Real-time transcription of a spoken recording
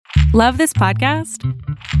Love this podcast?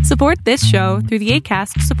 Support this show through the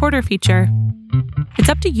Acast supporter feature. It's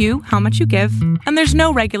up to you how much you give, and there's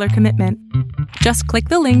no regular commitment. Just click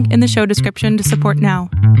the link in the show description to support now.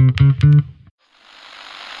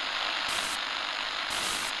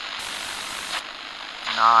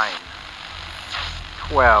 Nine,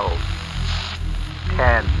 12,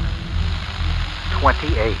 10,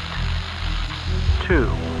 28, 2,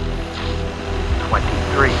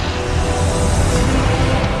 23.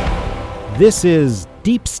 This is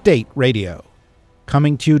Deep State Radio,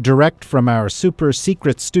 coming to you direct from our super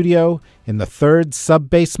secret studio in the third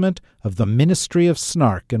sub-basement of the Ministry of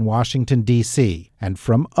Snark in Washington, D.C., and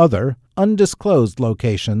from other undisclosed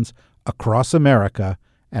locations across America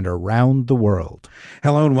and around the world.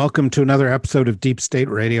 Hello and welcome to another episode of Deep State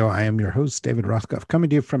Radio. I am your host, David Rothkopf, coming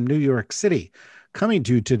to you from New York City. Coming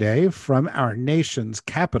to you today from our nation's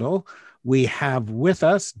capital, we have with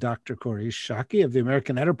us Dr. Kori Schake of the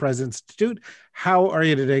American Enterprise Institute. How are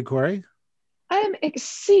you today, Kori? I'm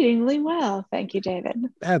exceedingly well. Thank you, David.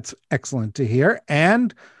 That's excellent to hear.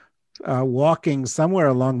 And walking somewhere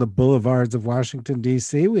along the boulevards of Washington,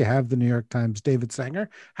 D.C., we have the New York Times' David Sanger.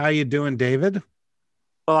 How are you doing, David?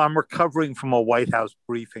 Well, I'm recovering from a White House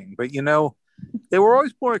briefing, but you know, they were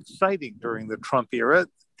always more exciting during the Trump era.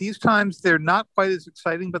 These times, they're not quite as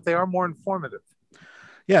exciting, but they are more informative.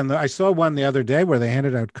 Yeah, and I saw one the other day where they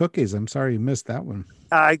handed out cookies. I'm sorry you missed that one.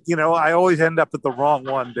 I always end up at the wrong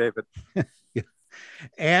one, David. Yeah.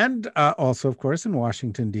 And also, of course, in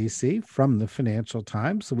Washington, D.C., from the Financial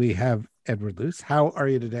Times, we have Edward Luce. How are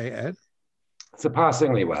you today, Ed?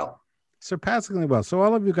 Surpassingly well. Surpassingly well. So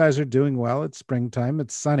all of you guys are doing well. It's springtime.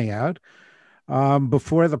 It's sunny out.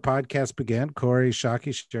 Before the podcast began, Kori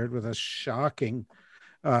Schake shared with us shocking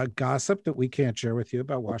gossip that we can't share with you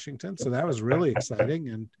about Washington. So that was really exciting.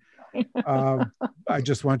 And I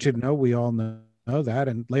just want you to know we all know that.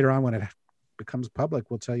 And later on when it becomes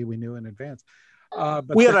public, we'll tell you we knew in advance. But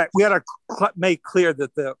we had to make clear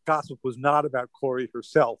that the gossip was not about Kori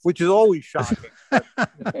herself, which is always shocking.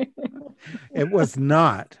 It was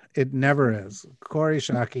not. It never is. Kori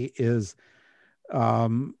Schake is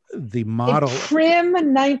the model. A prim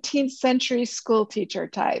 19th century school teacher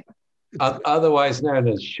type. Otherwise known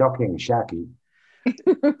as Shocking Shacky.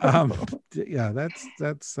 Yeah,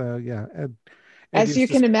 that's yeah. As you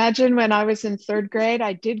can imagine, when I was in third grade,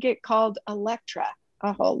 I did get called Electra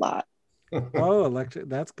a whole lot. Oh, Electra,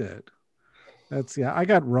 that's good. I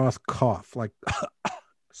got Ross cough, like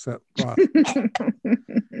so,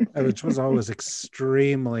 which was always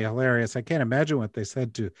extremely hilarious. I can't imagine what they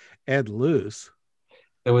said to Ed Luce.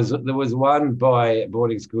 There was one boy at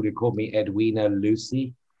boarding school who called me Edwina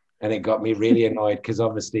Lucy, and it got me really annoyed because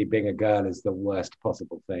obviously being a girl is the worst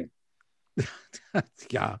possible thing.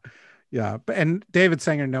 Yeah. And David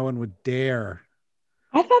Sanger, no one would dare.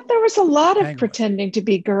 I thought there was a lot of pretending to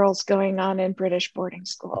be girls going on in British boarding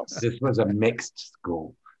schools. This was a mixed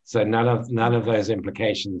school, so none of those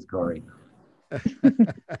implications, Kori.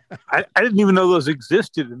 I didn't even know those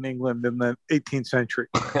existed in England in the 18th century.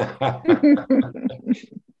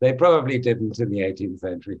 They probably didn't in the 18th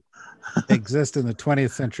century. They exist in the 20th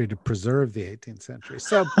century to preserve the 18th century.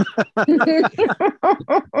 So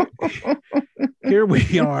here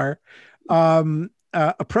we are,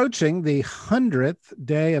 approaching the 100th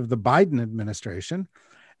day of the Biden administration.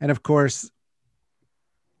 And of course,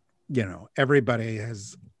 you know, everybody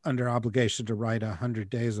is under obligation to write 100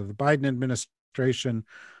 days of the Biden administration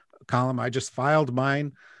column. I just filed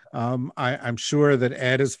mine. I'm sure that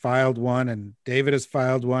Ed has filed one and David has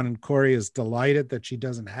filed one, and Kori is delighted that she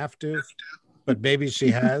doesn't have to, but maybe she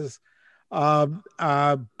has.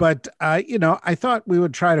 But I thought we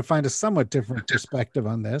would try to find a somewhat different perspective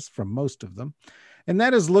on this from most of them. And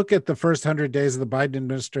that is look at the first 100 days of the Biden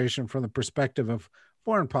administration from the perspective of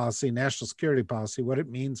foreign policy, national security policy, what it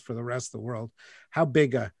means for the rest of the world, how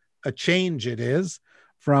big a change it is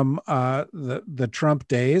from the Trump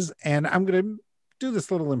days. And I'm going to do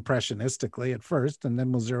this a little impressionistically at first, and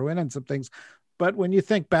then we'll zero in on some things. But when you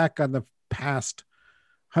think back on the past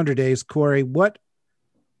 100 days, Kori, what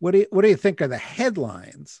do you think are the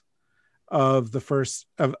headlines of the first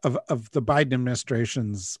of the Biden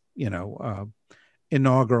administration's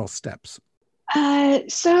inaugural steps?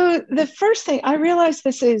 So the first thing, I realize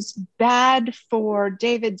this is bad for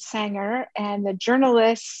David Sanger and the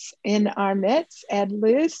journalists in our midst, Ed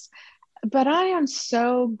Luce, but I am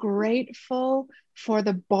so grateful for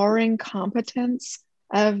the boring competence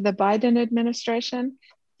of the Biden administration,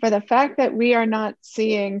 for the fact that we are not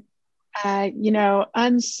seeing,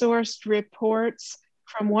 unsourced reports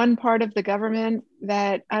from one part of the government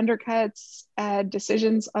that undercuts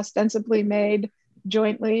decisions ostensibly made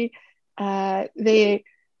jointly. The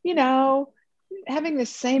you know, having the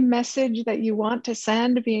same message that you want to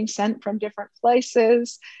send being sent from different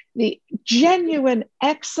places, the genuine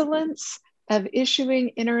excellence of issuing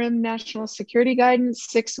interim national security guidance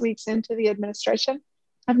 6 weeks into the administration.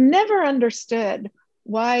 I've never understood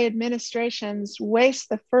why administrations waste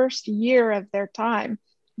the first year of their time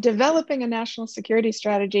developing a national security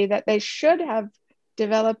strategy that they should have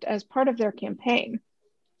developed as part of their campaign.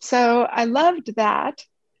 So I loved that.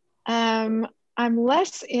 I'm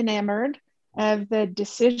less enamored of the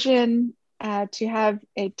decision to have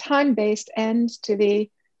a time-based end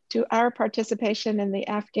to our participation in the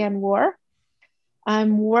Afghan war.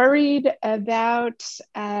 I'm worried about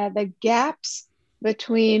the gaps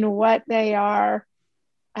between what they are,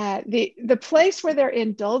 the place where they're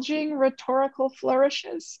indulging rhetorical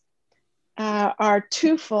flourishes are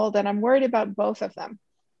twofold, and I'm worried about both of them.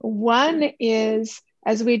 One is,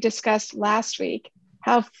 as we discussed last week,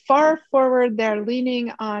 how far forward they're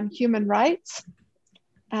leaning on human rights,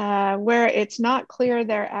 where it's not clear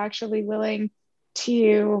they're actually willing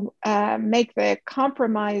to make the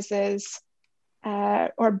compromises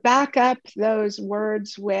or back up those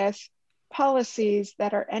words with policies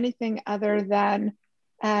that are anything other than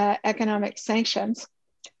economic sanctions.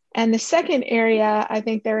 And the second area I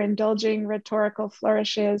think they're indulging rhetorical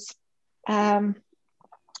flourishes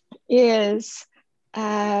is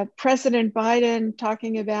President Biden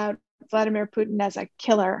talking about Vladimir Putin as a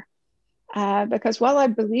killer. Because while I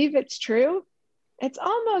believe it's true, it's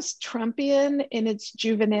almost Trumpian in its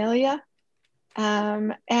juvenilia.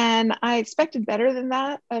 And I expected better than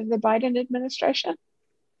that of the Biden administration,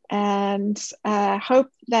 and hope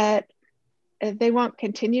that they won't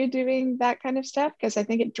continue doing that kind of stuff, because I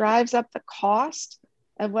think it drives up the cost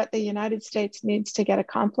of what the United States needs to get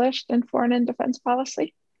accomplished in foreign and defense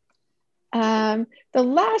policy. The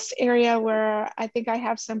last area where I think I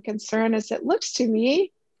have some concern is it looks to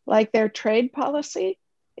me like their trade policy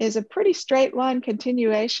is a pretty straight line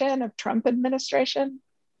continuation of Trump administration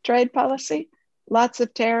trade policy. Lots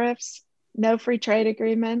of tariffs, no free trade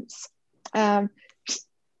agreements,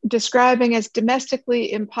 describing as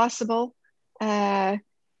domestically impossible,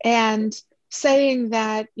 and saying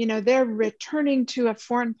that, you know, they're returning to a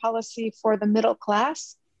foreign policy for the middle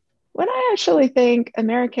class, when I actually think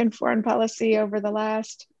American foreign policy over the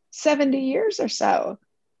last 70 years or so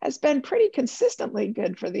has been pretty consistently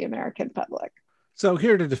good for the American public. So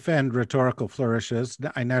here to defend rhetorical flourishes,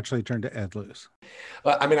 I naturally turn to Ed Luce.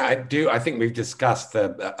 Well, I mean, I think we've discussed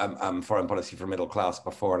the foreign policy for middle class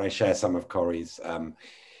before, and I share some of Cory's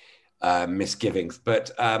misgivings.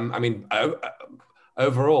 But I mean,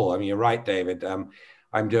 overall, I mean, you're right, David.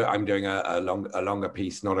 I'm doing a longer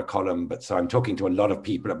piece, not a column, but so I'm talking to a lot of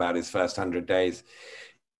people about his first 100 days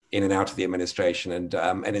in and out of the administration,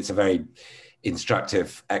 and it's a very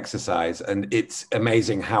instructive exercise. And it's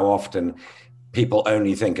amazing how often people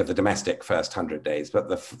only think of the domestic first 100 days, but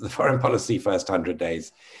the foreign policy first 100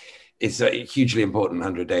 days is a hugely important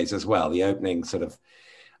 100 days as well. The opening sort of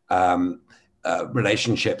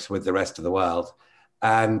relationships with the rest of the world.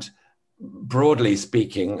 And broadly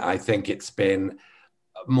speaking, I think it's been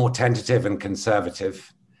more tentative and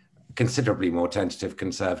conservative, considerably more tentative,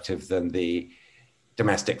 conservative than the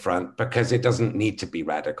domestic front, because it doesn't need to be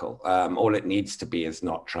radical. All it needs to be is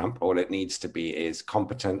not Trump. All it needs to be is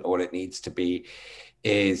competent. All it needs to be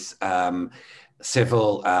is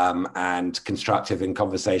civil and constructive in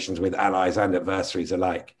conversations with allies and adversaries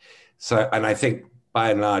alike. So, and I think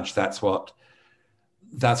by and large, that's what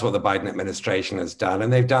the Biden administration has done.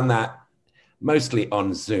 And they've done that mostly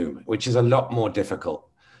on Zoom, which is a lot more difficult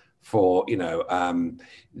for,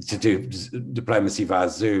 to do diplomacy via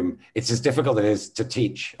Zoom. It's as difficult as it is to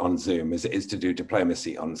teach on Zoom as it is to do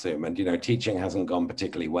diplomacy on Zoom. And, teaching hasn't gone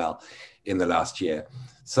particularly well in the last year.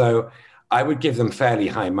 So I would give them fairly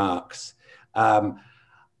high marks.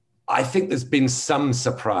 I think there's been some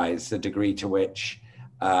surprise, the degree to which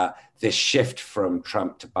this shift from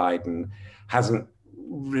Trump to Biden hasn't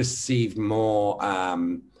received more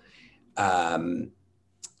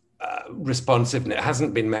responsiveness. It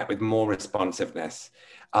hasn't been met with more responsiveness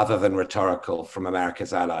other than rhetorical from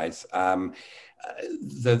America's allies.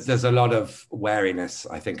 There's a lot of wariness,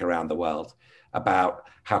 I think, around the world about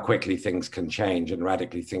how quickly things can change and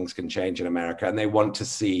radically things can change in America. And they want to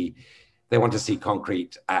see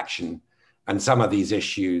concrete action. And some of these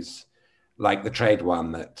issues, like the trade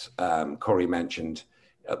one that Cory mentioned,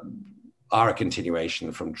 are a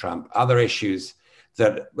continuation from Trump. Other issues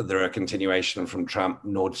that are a continuation from Trump,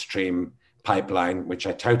 Nord Stream pipeline, which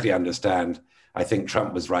I totally understand. I think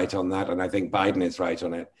Trump was right on that, and I think Biden is right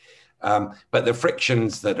on it. But the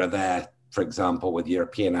frictions that are there, for example, with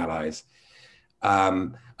European allies,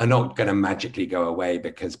 are not going to magically go away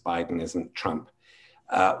because Biden isn't Trump.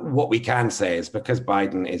 What we can say is because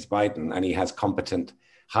Biden is Biden and he has competent,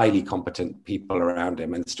 highly competent people around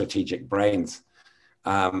him and strategic brains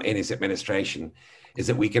in his administration, is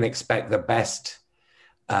that we can expect the best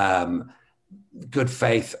good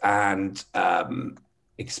faith and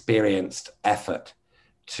experienced effort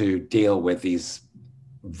to deal with these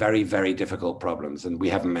very, very difficult problems. And we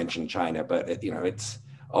haven't mentioned China, but it's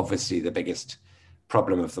obviously the biggest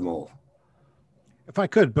problem of them all. If I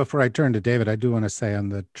could, before I turn to David, I do want to say on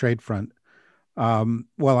the trade front,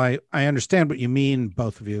 well, I understand what you mean,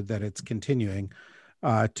 both of you, that it's continuing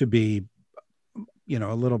to be,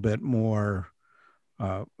 a little bit more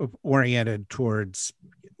oriented towards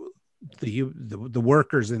the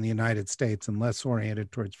workers in the United States and less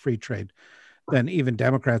oriented towards free trade than even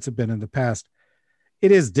Democrats have been in the past.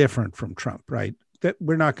 It is different from Trump, right? That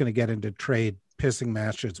we're not going to get into trade pissing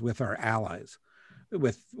matches with our allies,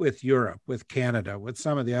 with Europe, with Canada, with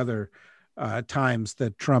some of the other times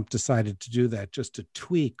that Trump decided to do that just to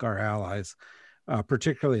tweak our allies,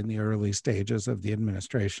 particularly in the early stages of the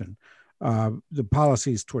administration. The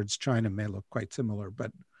policies towards China may look quite similar,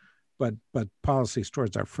 but policies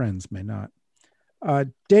towards our friends may not.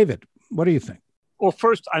 David, what do you think? Well,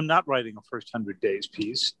 first, I'm not writing a first 100 days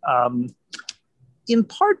piece, in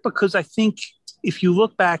part because I think if you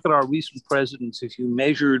look back at our recent presidents, if you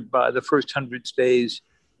measured by the first 100 days,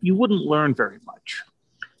 you wouldn't learn very much.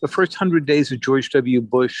 The first 100 days of George W.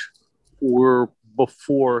 Bush were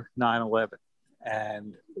before 9/11,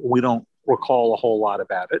 and we don't recall a whole lot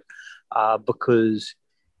about it because,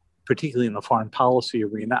 particularly in the foreign policy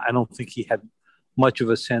arena, I don't think he had much of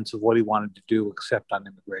a sense of what he wanted to do except on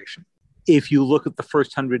immigration. If you look at the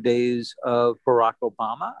first 100 days of Barack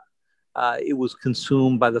Obama, it was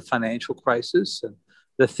consumed by the financial crisis and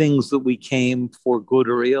the things that we came for good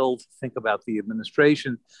or ill to think about the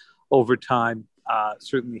administration over time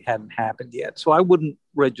certainly hadn't happened yet. So I wouldn't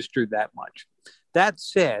register that much. That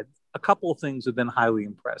said, a couple of things have been highly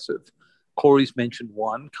impressive. Corey's mentioned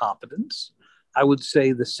one, competence. I would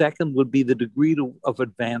say the second would be the degree of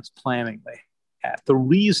advanced planning they had. The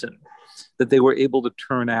reason that they were able to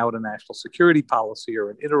turn out a national security policy or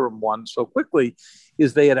an interim one so quickly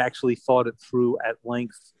is they had actually thought it through at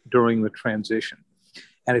length during the transition.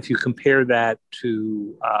 And if you compare that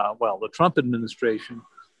to, the Trump administration,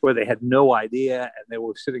 where they had no idea and they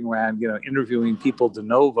were sitting around, interviewing people de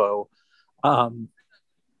novo,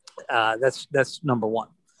 that's number one.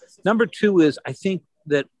 Number two is I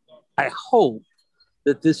hope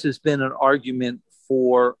that this has been an argument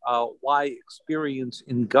for why experience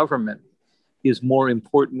in government is more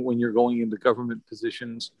important when you're going into government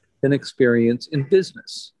positions than experience in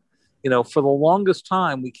business. For the longest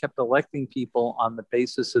time, we kept electing people on the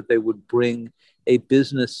basis that they would bring a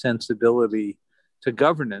business sensibility to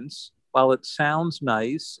governance. While it sounds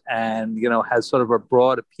nice and, has sort of a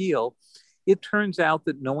broad appeal, it turns out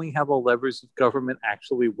that knowing how the levers of government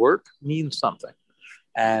actually work means something.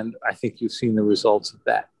 And I think you've seen the results of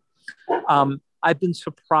that. I've been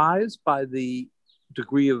surprised by the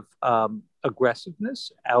degree of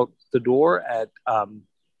aggressiveness out the door at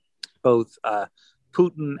both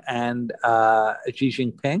Putin and Xi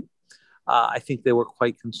Jinping. I think they were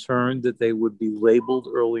quite concerned that they would be labeled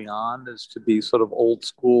early on as to be sort of old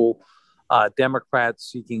school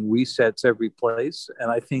Democrats seeking resets every place.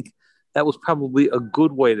 And I think that was probably a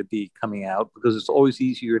good way to be coming out, because it's always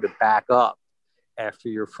easier to back up after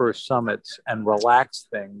your first summits and relax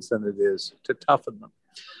things than it is to toughen them.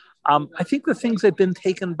 I think the things they've been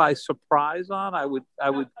taken by surprise on, I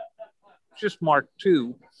would just mark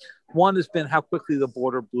two. One has been how quickly the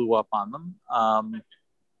border blew up on them.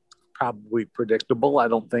 Probably predictable. I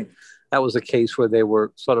don't think that was a case where they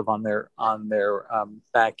were sort of on their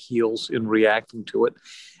back heels in reacting to it.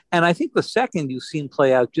 And I think the second you've seen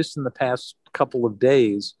play out just in the past couple of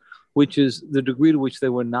days, which is the degree to which they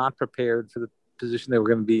were not prepared for the position they were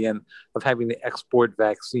going to be in of having to export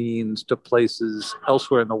vaccines to places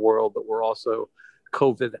elsewhere in the world that were also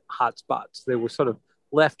COVID hotspots. They were sort of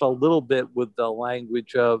left a little bit with the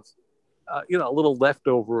language of, a little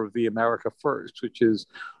leftover of the America First, which is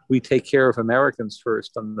we take care of Americans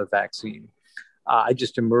first on the vaccine. I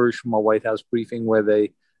just emerged from a White House briefing where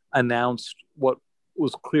they announced what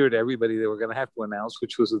was clear to everybody they were going to have to announce,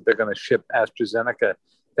 which was that they're going to ship AstraZeneca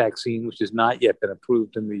vaccine, which has not yet been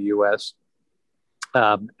approved in the U.S.,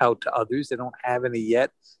 out to others. They don't have any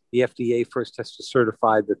yet. The FDA first has to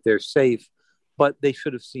certify that they're safe, but they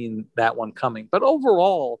should have seen that one coming. But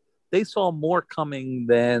overall, they saw more coming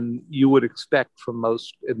than you would expect from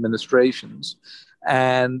most administrations.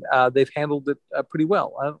 And they've handled it pretty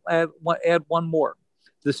well. I'll add one more.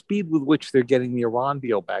 the speed with which they're getting the Iran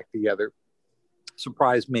deal back together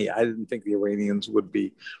surprised me. I didn't think the Iranians would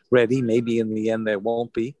be ready. Maybe in the end they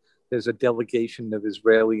won't be. There's a delegation of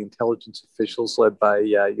Israeli intelligence officials led by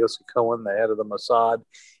Yossi Cohen, the head of the Mossad,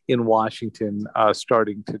 in Washington,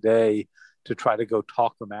 starting today to try to go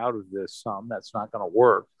talk them out of this. That's not going to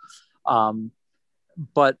work.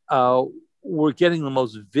 But we're getting the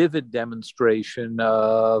most vivid demonstration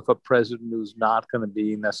of a president who's not going to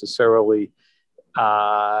be necessarily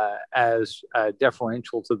as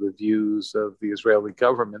deferential to the views of the Israeli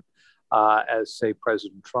government as, say,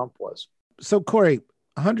 President Trump was. So, Corey,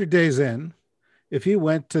 100 days in, if you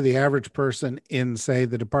went to the average person in, say,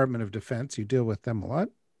 the Department of Defense, you deal with them a lot,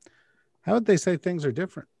 how would they say things are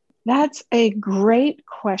different? That's a great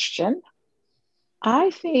question.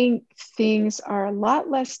 I think things are a lot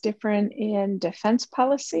less different in defense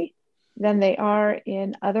policy than they are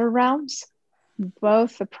in other realms.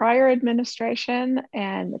 Both the prior administration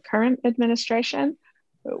and the current administration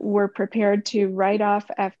were prepared to write off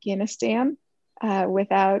Afghanistan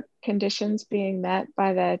without conditions being met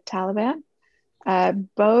by the Taliban.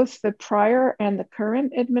 Both the prior and the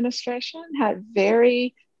current administration had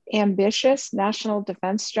very ambitious national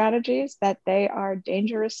defense strategies that they are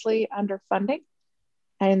dangerously underfunding.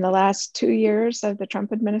 And in the last 2 years of the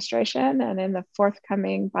Trump administration and in the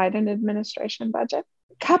forthcoming Biden administration budget,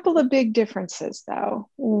 a couple of big differences, though.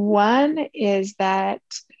 One is that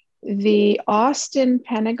the Austin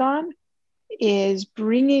Pentagon is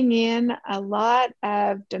bringing in a lot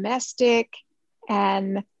of domestic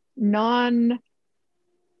and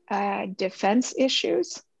non-defense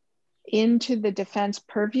issues into the defense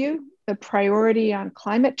purview, the priority on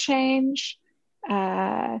climate change,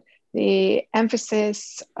 the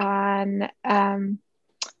emphasis on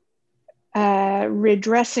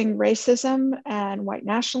redressing racism and white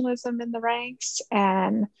nationalism in the ranks,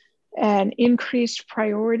 and an increased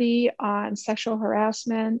priority on sexual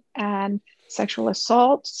harassment and sexual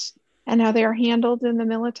assaults and how they are handled in the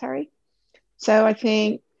military. So I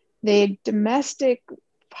think the domestic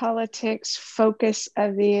politics focus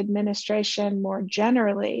of the administration more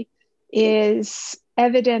generally is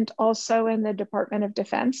evident also in the Department of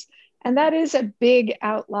Defense. And that is a big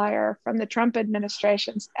outlier from the Trump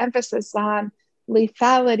administration's emphasis on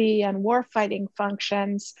lethality and warfighting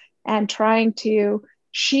functions and trying to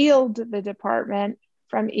shield the department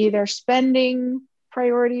from either spending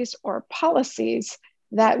priorities or policies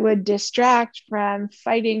that would distract from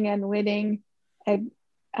fighting and winning a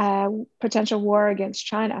potential war against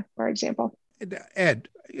China, for example. Ed,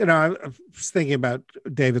 I was thinking about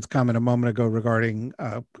David's comment a moment ago regarding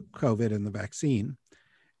COVID and the vaccine.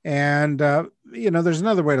 And, there's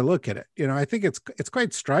another way to look at it. I think it's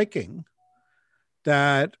quite striking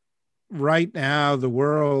that right now the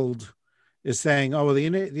world is saying, oh, well, the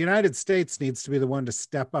United States needs to be the one to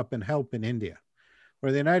step up and help in India,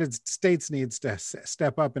 or the United States needs to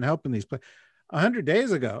step up and help in these places. 100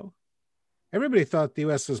 days ago, everybody thought the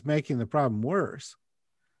U.S. was making the problem worse.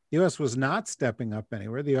 The U.S. was not stepping up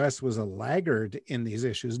anywhere. The U.S. was a laggard in these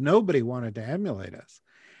issues. Nobody wanted to emulate us.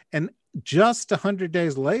 And just 100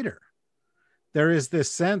 days later, there is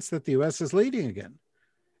this sense that the U.S. is leading again.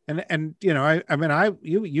 And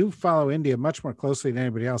you follow India much more closely than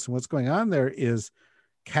anybody else. And what's going on there is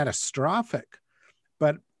catastrophic.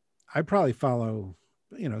 But I probably follow,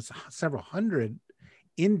 several hundred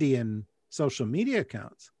Indian social media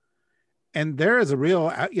accounts. And there is a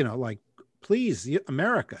real, please,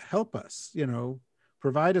 America, help us,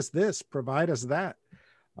 provide us this, provide us that.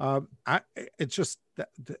 It's just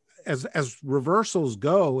as reversals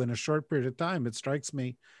go in a short period of time, it strikes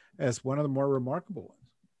me as one of the more remarkable ones.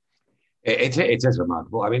 It is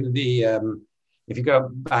remarkable. I mean, if you go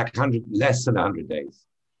back less than 100 days,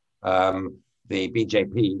 the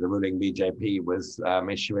BJP, the ruling BJP, was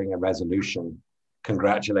issuing a resolution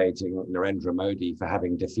congratulating Narendra Modi for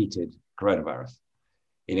having defeated coronavirus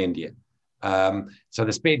in India. So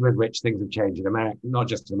the speed with which things have changed in America, not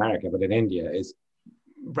just in America, but in India, is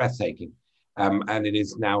breathtaking. And it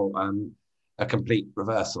is now a complete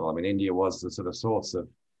reversal. I mean, India was the sort of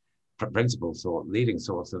leading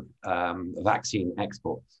source of vaccine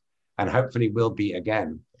exports, and hopefully will be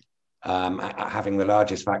again, having the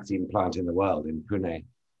largest vaccine plant in the world in Pune,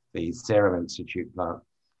 the Serum Institute plant,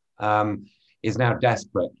 is now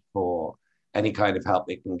desperate for any kind of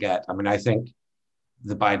help it can get. I mean, I think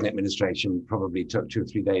the Biden administration probably took 2 or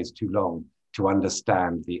 3 days too long to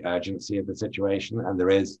understand the urgency of the situation. And there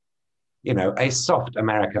is, a soft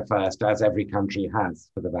America first, as every country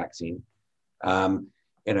has for the vaccine.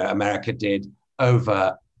 America did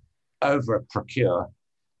over procure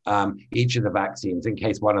each of the vaccines in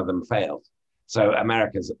case one of them failed. So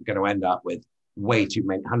America's going to end up with way too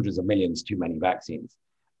many, hundreds of millions too many vaccines.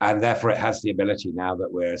 And therefore it has the ability, now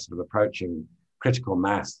that we're sort of approaching critical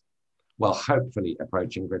mass, well, hopefully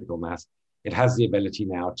approaching critical mass, it has the ability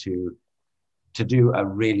now to do a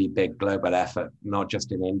really big global effort, not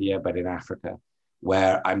just in India, but in Africa,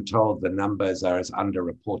 where I'm told the numbers are as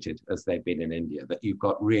underreported as they've been in India, that you've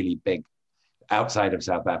got really big, outside of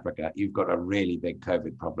South Africa, you've got a really big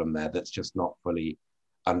COVID problem there that's just not fully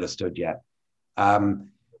understood yet.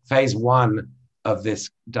 Phase one of this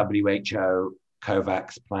WHO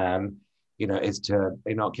COVAX plan, is to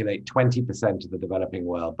inoculate 20% of the developing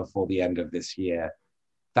world before the end of this year.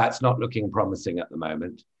 That's not looking promising at the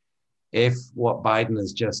moment. If what Biden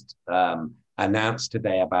has just announced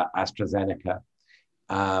today about AstraZeneca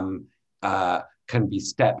can be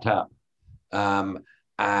stepped up,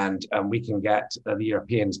 and we can get the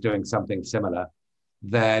Europeans doing something similar,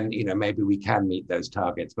 then maybe we can meet those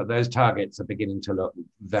targets. But those targets are beginning to look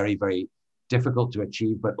very, very difficult to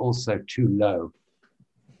achieve, but also too low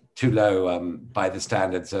by the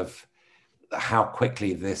standards of how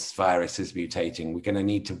quickly this virus is mutating. We're going to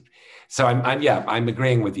need to. So I'm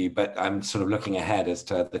agreeing with you, but I'm sort of looking ahead as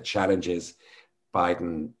to the challenges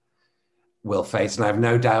Biden will face, and I've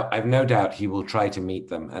no doubt he will try to meet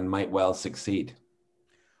them and might well succeed.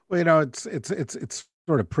 Well, it's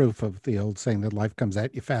sort of proof of the old saying that life comes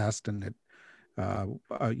at you fast, and it,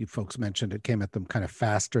 you folks mentioned it came at them kind of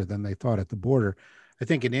faster than they thought at the border. I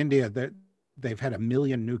think in India that they've had 1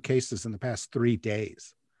 million new cases in the past 3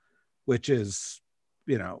 days, which is,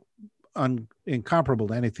 incomparable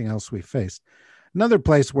to anything else we've faced. Another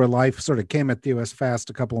place where life sort of came at the U.S. fast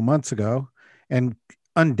a couple of months ago, and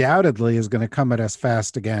undoubtedly is going to come at us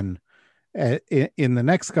fast again in the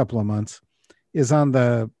next couple of months, is on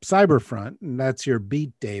the cyber front, and that's your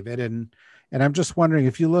beat, David. And I'm just wondering,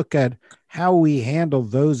 if you look at how we handle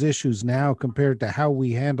those issues now compared to how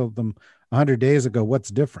we handled them 100 days ago, what's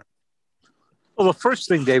different? Well, the first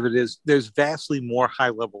thing, David, is there's vastly more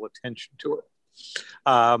high-level attention to it.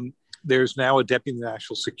 There's now a deputy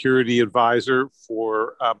national security advisor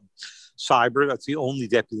for cyber. That's the only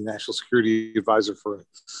deputy national security advisor for a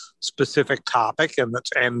specific topic, and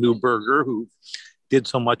that's Ann Neuberger, who did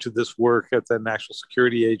so much of this work at the National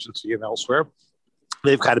Security Agency and elsewhere.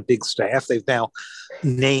 They've got a big staff. They've now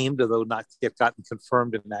named, although not yet gotten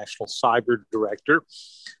confirmed, a national cyber director.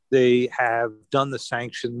 They have done the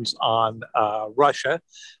sanctions on Russia.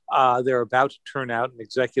 They're about to turn out an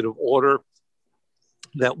executive order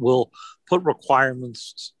that will put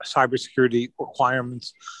requirements, cybersecurity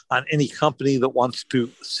requirements, on any company that wants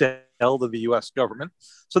to sell to the US government.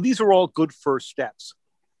 So these are all good first steps.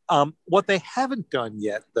 What they haven't done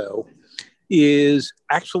yet, though, is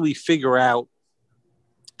actually figure out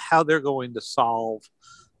how they're going to solve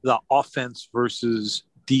the offense versus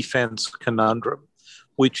defense conundrum,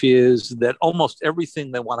 which is that almost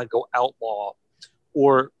everything they want to go outlaw,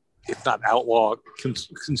 or if not outlaw,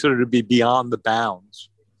 consider to be beyond the bounds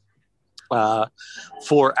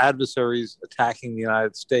for adversaries attacking the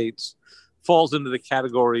United States, falls into the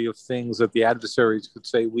category of things that the adversaries could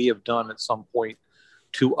say we have done at some point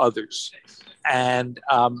to others. And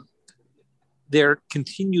their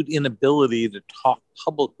continued inability to talk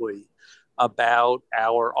publicly about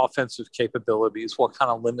our offensive capabilities, what kind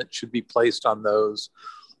of limits should be placed on those,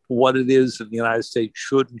 what it is that the United States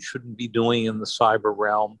should and shouldn't be doing in the cyber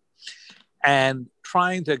realm, and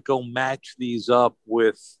trying to go match these up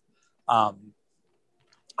with what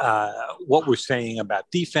we're saying about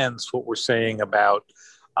defense, what we're saying about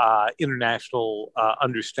international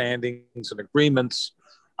understandings and agreements.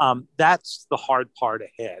 That's the hard part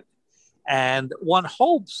ahead. And one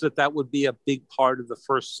hopes that that would be a big part of the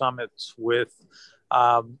first summits with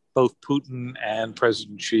both Putin and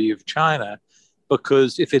President Xi of China,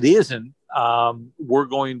 because if it isn't, we're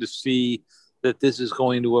going to see that this is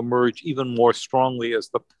going to emerge even more strongly as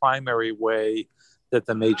the primary way that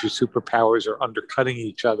the major superpowers are undercutting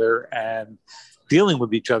each other and dealing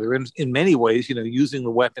with each other. And in many ways, using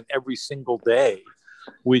the weapon every single day,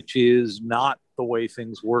 which is not the way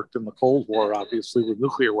things worked in the Cold War, obviously, with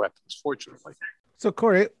nuclear weapons, fortunately. So,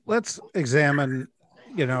 Corey, let's examine,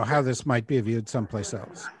 how this might be viewed someplace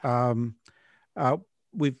else.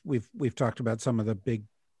 We've talked about some of the big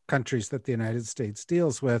countries that the United States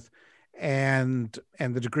deals with, and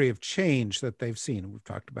the degree of change that they've seen. We've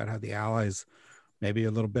talked about how the Allies may be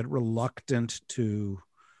a little bit reluctant to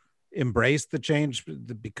embrace the change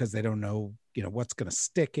because they don't know, what's going to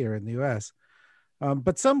stick here in the U.S.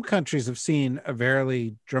 But some countries have seen a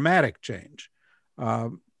very dramatic change.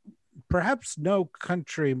 Perhaps no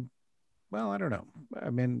country, well, I don't know. I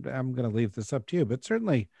mean, I'm going to leave this up to you, but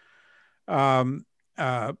certainly China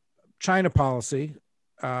policy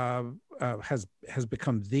has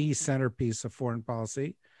become the centerpiece of foreign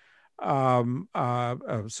policy. So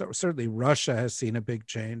certainly Russia has seen a big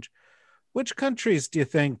change. Which countries do you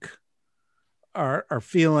think are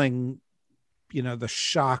feeling, the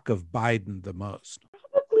shock of Biden the most?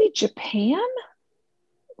 Probably Japan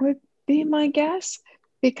would be my guess,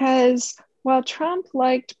 because while Trump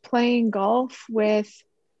liked playing golf with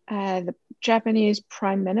the Japanese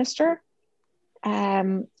prime minister,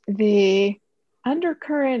 the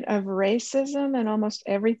undercurrent of racism in almost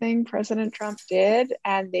everything President Trump did,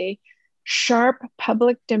 and the sharp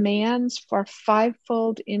public demands for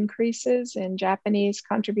fivefold increases in Japanese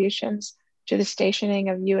contributions to the stationing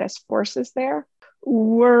of US forces there,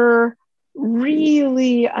 were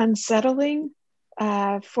really unsettling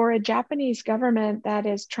for a Japanese government that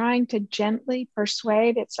is trying to gently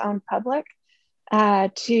persuade its own public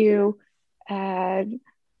to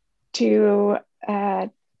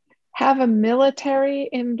have a military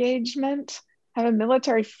engagement, have a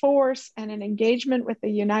military force and an engagement with the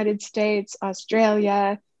United States,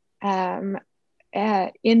 Australia, India,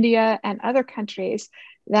 and other countries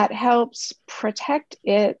that helps protect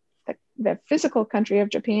it, the physical country of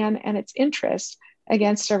Japan, and its interests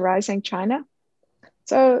against a rising China.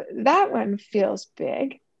 So that one feels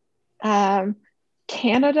big.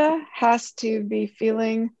 Canada has to be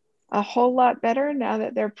feeling a whole lot better now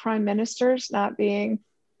that their prime minister's not being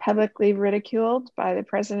publicly ridiculed by the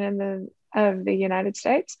president of the United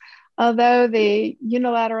States, although the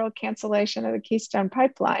unilateral cancellation of the Keystone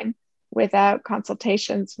Pipeline without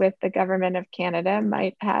consultations with the government of Canada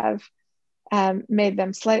might have made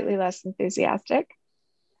them slightly less enthusiastic.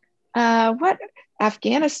 What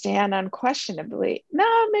Afghanistan, unquestionably,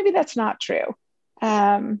 no, maybe that's not true,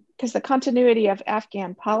 because the continuity of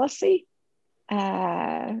Afghan policy,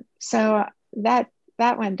 so that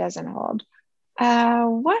one doesn't hold.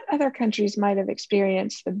 What other countries might have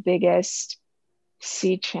experienced the biggest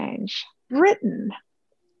sea change? Britain,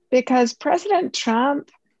 because President Trump,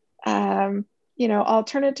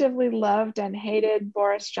 alternatively loved and hated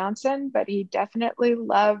Boris Johnson, but he definitely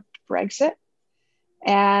loved Brexit,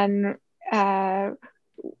 and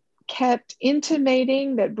kept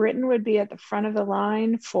intimating that Britain would be at the front of the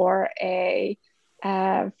line for a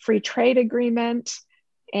free trade agreement,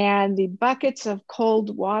 and the buckets of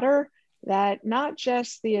cold water that not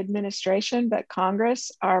just the administration, but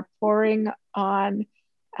Congress are pouring on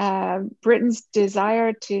Britain's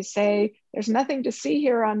desire to say there's nothing to see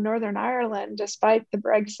here on Northern Ireland, despite the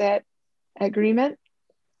Brexit agreement,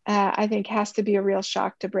 I think has to be a real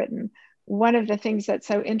shock to Britain. One of the things that's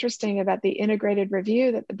so interesting about the integrated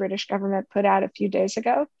review that the British government put out a few days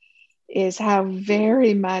ago is how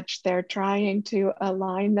very much they're trying to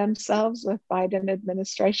align themselves with Biden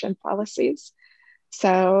administration policies.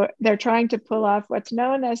 So they're trying to pull off what's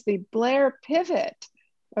known as the Blair pivot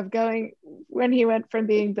of going, when he went from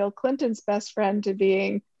being Bill Clinton's best friend to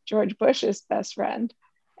being George Bush's best friend.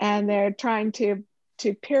 And they're trying to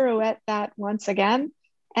pirouette that once again,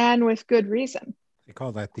 and with good reason. They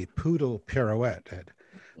call that the poodle pirouette, Ed.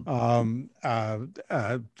 Back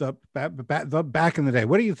in the day,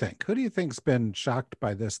 what do you think? Who do you think's been shocked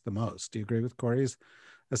by this the most? Do you agree with Corey's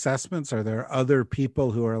assessments? Are there other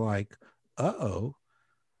people who are like, uh-oh,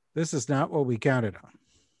 this is not what we counted on?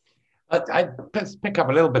 I pick up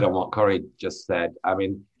a little bit on what Corey just said. I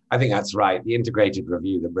mean, I think that's right. The integrated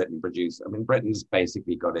review that Britain produced. I mean, Britain's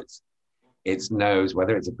basically got its nose,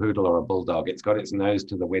 whether it's a poodle or a bulldog, it's got its nose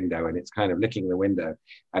to the window and it's kind of licking the window,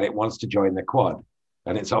 and it wants to join the Quad,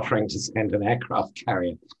 and it's offering to send an aircraft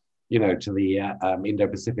carrier, to the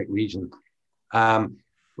Indo-Pacific region,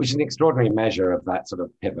 which is an extraordinary measure of that sort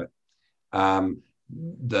of pivot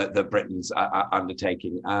that Britain's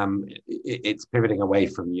undertaking. It's pivoting away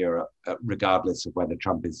from Europe, regardless of whether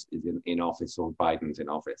Trump is in office or Biden's in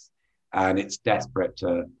office, and it's desperate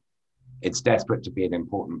to be an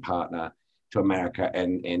important partner to America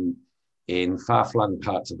in far-flung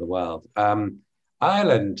parts of the world.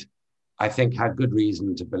 Ireland, I think, had good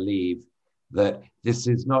reason to believe that this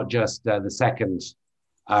is not just the second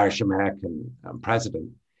Irish-American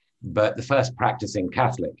president, but the first practicing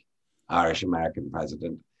Catholic Irish-American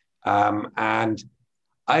president. And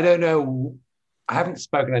I don't know, I haven't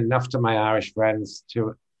spoken enough to my Irish friends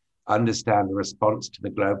to understand the response to the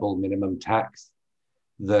global minimum tax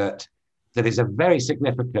that is a very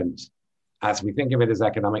significant, as we think of it as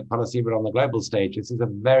economic policy, but on the global stage, this is a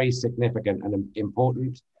very significant and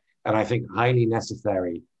important, and I think highly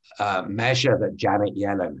necessary measure that Janet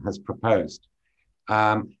Yellen has proposed.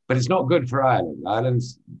 But it's not good for Ireland.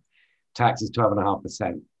 Ireland's tax is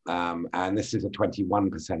 12.5%. And this is a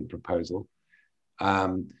 21% proposal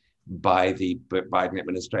by the Biden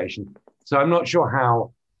administration. So I'm not sure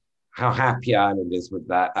how how happy Ireland is with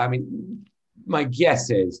that. I mean, my guess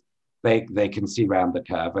is they can see round the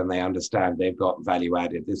curve and they understand they've got value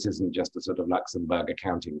added. This isn't just a sort of Luxembourg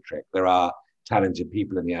accounting trick. There are talented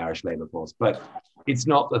people in the Irish labour force, but it's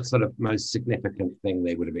not the sort of most significant thing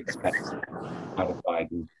they would have expected out of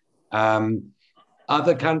Biden.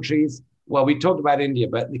 Other countries, well, we talked about India,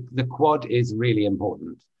 but the Quad is really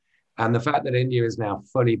important. And the fact that India is now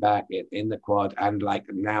fully back in the Quad and like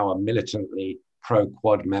now a militantly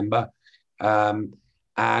pro-Quad member, and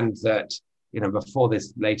that, before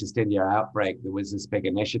this latest India outbreak, there was this big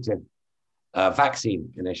initiative,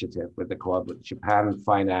 vaccine initiative with the Quad, with Japan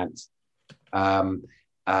finance,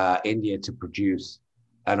 India to produce,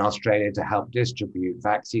 and Australia to help distribute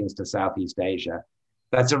vaccines to Southeast Asia.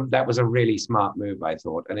 That was a really smart move, I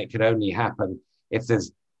thought, and it could only happen if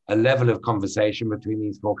there's a level of conversation between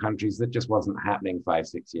these four countries that just wasn't happening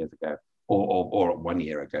 5-6 years ago, or 1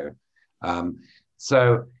 year ago.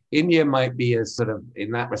 So India might be a sort of,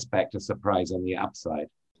 in that respect, a surprise on the upside.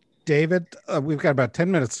 David, we've got about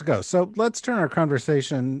 10 minutes to go. So let's turn our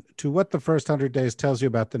conversation to what the first 100 days tells you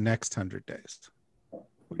about the next 100 days.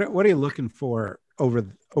 What are you looking for over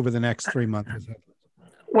the next 3 months?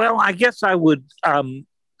 Well, I guess I would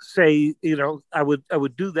say, I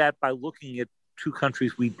would do that by looking at two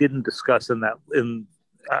countries we didn't discuss in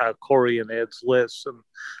Corey and Ed's list, and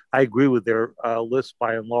I agree with their list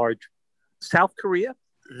by and large. South Korea,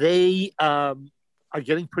 they are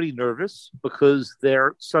getting pretty nervous because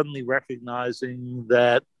they're suddenly recognizing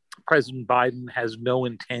that President Biden has no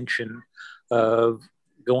intention of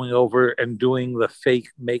going over and doing the fake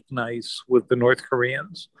make nice with the North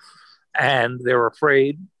Koreans. And they're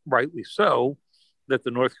afraid, rightly so, that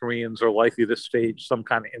the North Koreans are likely to stage some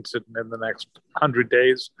kind of incident in the next 100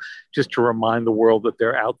 days, just to remind the world that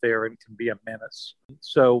they're out there and can be a menace.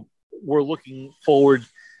 So we're looking forward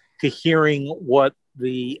to hearing what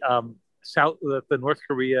the North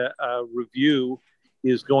Korea review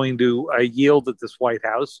is going to yield at this White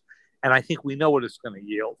House. And I think we know what it's going to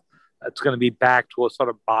yield. It's going to be back to a sort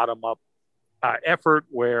of bottom-up effort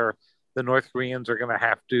where the North Koreans are going to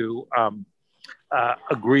have to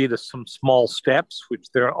agree to some small steps, which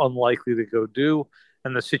they're unlikely to go do,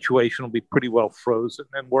 and the situation will be pretty well frozen.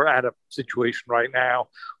 And we're at a situation right now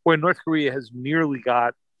where North Korea has nearly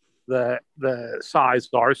got the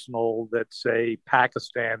sized arsenal that, say,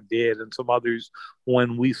 Pakistan did and some others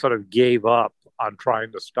when we sort of gave up on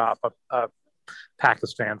trying to stop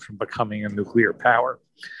Pakistan from becoming a nuclear power.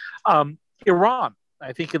 Iran,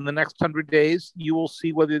 I think in the next 100 days, you will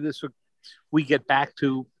see whether we get back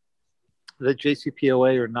to the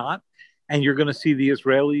JCPOA or not. And you're going to see the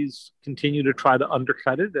Israelis continue to try to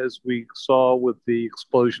undercut it, as we saw with the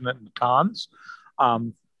explosion at Natanz.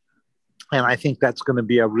 And I think that's going to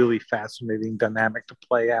be a really fascinating dynamic to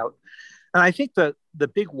play out. And I think the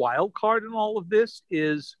big wild card in all of this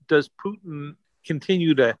is, does Putin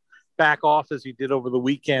continue to back off as he did over the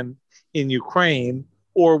weekend in Ukraine,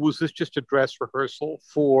 or was this just a dress rehearsal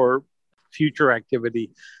for future activity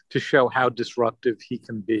to show how disruptive he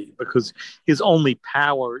can be? Because his only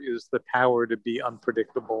power is the power to be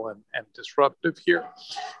unpredictable and disruptive here,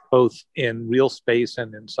 both in real space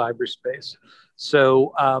and in cyberspace.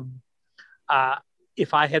 So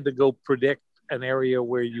if I had to go predict an area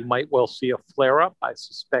where you might well see a flare-up, I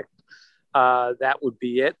suspect that would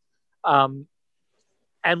be it. And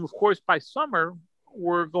of course, by summer,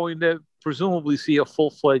 we're going to presumably see a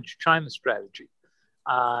full-fledged China strategy.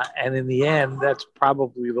 And in the end, that's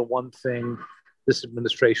probably the one thing this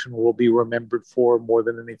administration will be remembered for more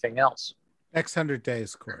than anything else. Next 100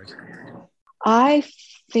 days, Corey. I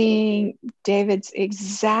think David's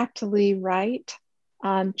exactly right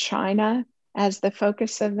on China as the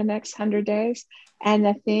focus of the next 100 days. And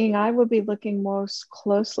the thing I will be looking most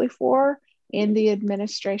closely for in the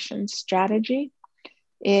administration's strategy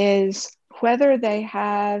is whether they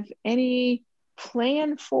have any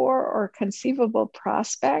plan for or conceivable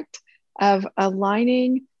prospect of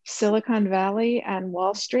aligning Silicon Valley and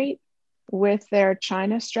Wall Street with their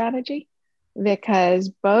China strategy, because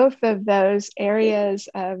both of those areas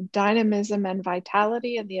of dynamism and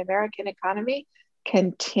vitality in the American economy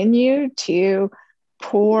continue to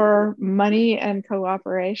pour money and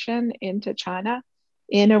cooperation into China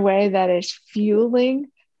in a way that is fueling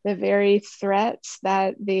the very threats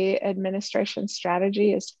that the administration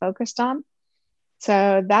strategy is focused on.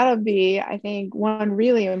 So that'll be, I think, one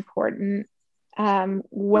really important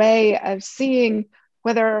way of seeing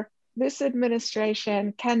whether this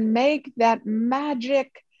administration can make that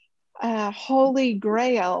magic holy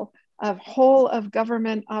grail of whole of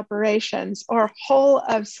government operations or whole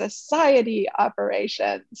of society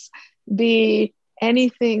operations be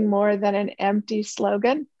anything more than an empty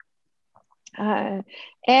slogan,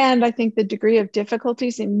 And I think the degree of difficulty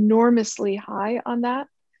is enormously high on that.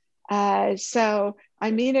 So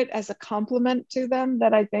I mean it as a compliment to them,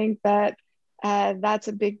 that I think that that's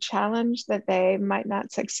a big challenge that they might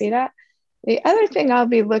not succeed at. The other thing I'll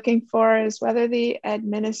be looking for is whether the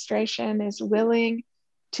administration is willing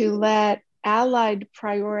to let allied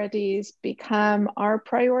priorities become our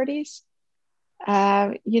priorities.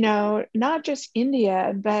 Not just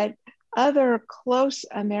India, but other close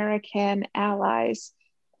American allies,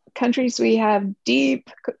 countries we have deep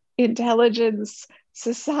intelligence,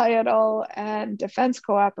 societal, and defense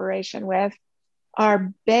cooperation with,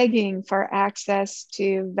 are begging for access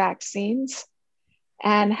to vaccines.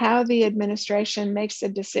 And how the administration makes a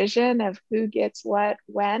decision of who gets what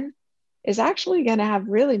when is actually going to have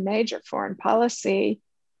really major foreign policy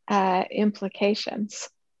implications.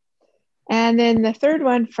 And then the third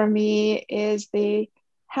one for me is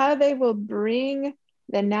how they will bring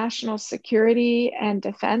the national security and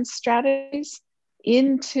defense strategies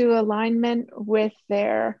into alignment with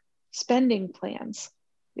their spending plans.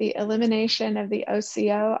 The elimination of the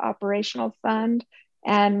OCO operational fund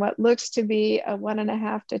and what looks to be a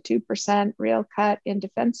 1.5% to 2% real cut in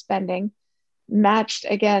defense spending, matched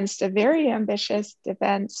against a very ambitious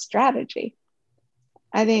defense strategy.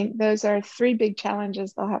 I think those are three big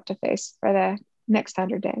challenges they'll have to face for the next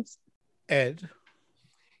 100 days. Ed?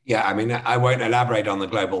 Yeah, I mean, I won't elaborate on the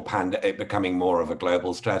global it becoming more of a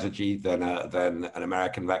global strategy than an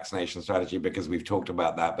American vaccination strategy, because we've talked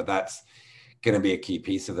about that, but that's going to be a key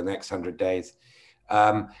piece of the next 100 days.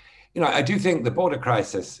 I do think the border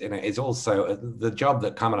crisis, is also the job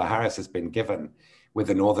that Kamala Harris has been given with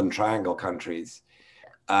the Northern Triangle countries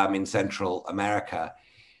in Central America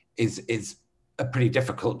is a pretty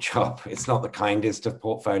difficult job. It's not the kindest of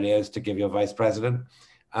portfolios to give your vice president,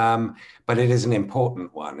 but it is an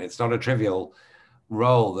important one. It's not a trivial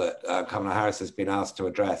role that Kamala Harris has been asked to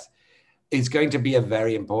address. It's going to be a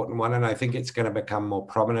very important one, and I think it's going to become more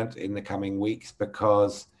prominent in the coming weeks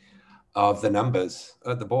because of the numbers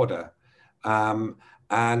at the border.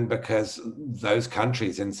 And because those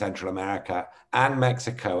countries in Central America and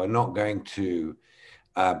Mexico are not going to,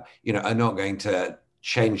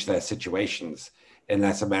 change their situations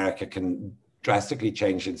unless America can drastically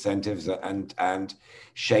change incentives and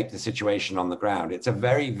shape the situation on the ground. It's a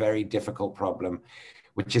very, very difficult problem,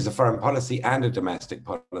 which is a foreign policy and a domestic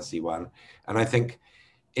policy one. And I think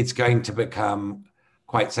it's going to become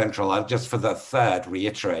quite central. I'll just for the third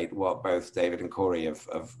reiterate what both David and Corey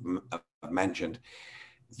have mentioned.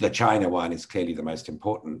 The China one is clearly the most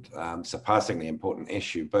important, surpassingly important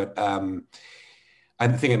issue. But I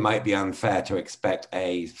think it might be unfair to expect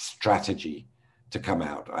a strategy to come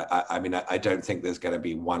out. I don't think there's going to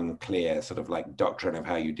be one clear sort of like doctrine of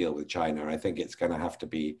how you deal with China. I think it's going to have to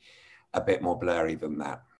be a bit more blurry than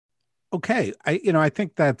that. Okay. I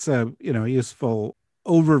think that's a useful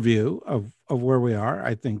overview of where we are.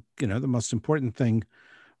 I think, the most important thing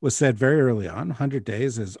was said very early on. 100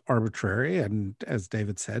 days is arbitrary. And as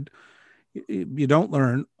David said, you don't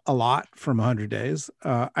learn a lot from 100 days.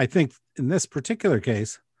 I think in this particular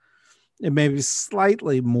case, it may be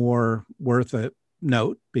slightly more worth a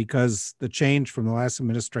note because the change from the last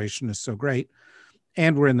administration is so great.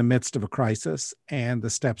 And we're in the midst of a crisis, and the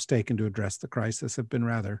steps taken to address the crisis have been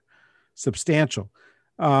rather substantial.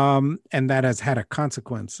 And that has had a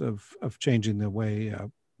consequence of changing the way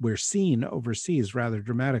we're seen overseas rather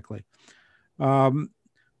dramatically. But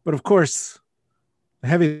of course, the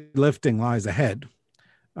heavy lifting lies ahead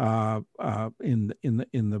in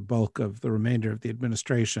the bulk of the remainder of the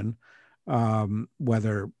administration,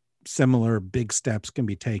 whether similar big steps can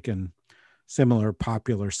be taken, similar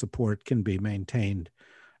popular support can be maintained,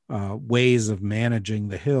 ways of managing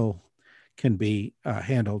the Hill can be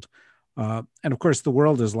handled. And of course, the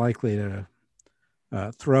world is likely to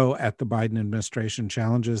throw at the Biden administration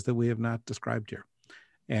challenges that we have not described here.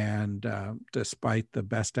 And despite the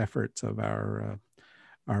best efforts of our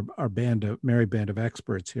merry band of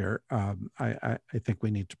experts here, I think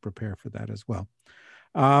we need to prepare for that as well.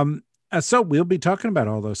 So we'll be talking about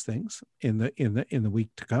all those things in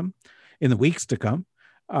the weeks to come.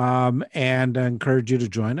 And I encourage you to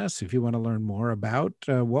join us if you want to learn more about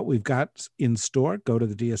what we've got in store. Go to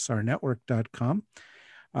the dsrnetwork.com.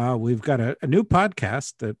 We've got a new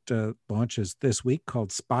podcast that launches this week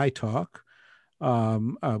called Spy Talk.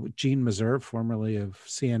 Gene Meserve, formerly of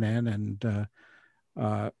CNN, and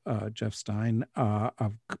Jeff Stein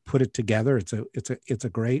have put it together. It's a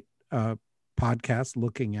great podcast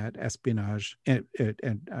looking at espionage and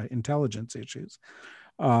intelligence issues.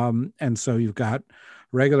 And so you've got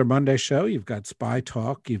regular Monday show, you've got Spy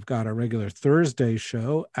Talk, you've got a regular Thursday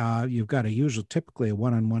show, you've got typically a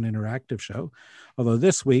one-on-one interactive show. Although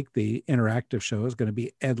this week, the interactive show is going to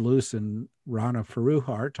be Ed Luce and Rana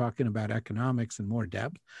Foroohar talking about economics in more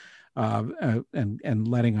depth, and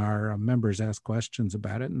letting our members ask questions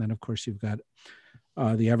about it. And then, of course, you've got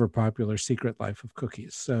the ever-popular Secret Life of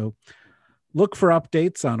Cookies. So look for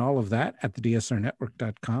updates on all of that at the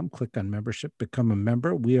dsrnetwork.com. Click on membership, become a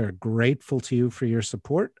member. We are grateful to you for your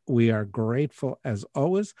support. We are grateful, as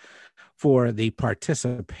always, for the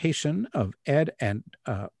participation of Ed and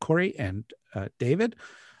Corey and David.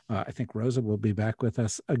 I think Rosa will be back with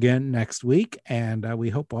us again next week, and we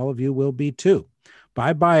hope all of you will be too.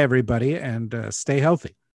 Bye-bye, everybody, and stay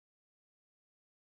healthy.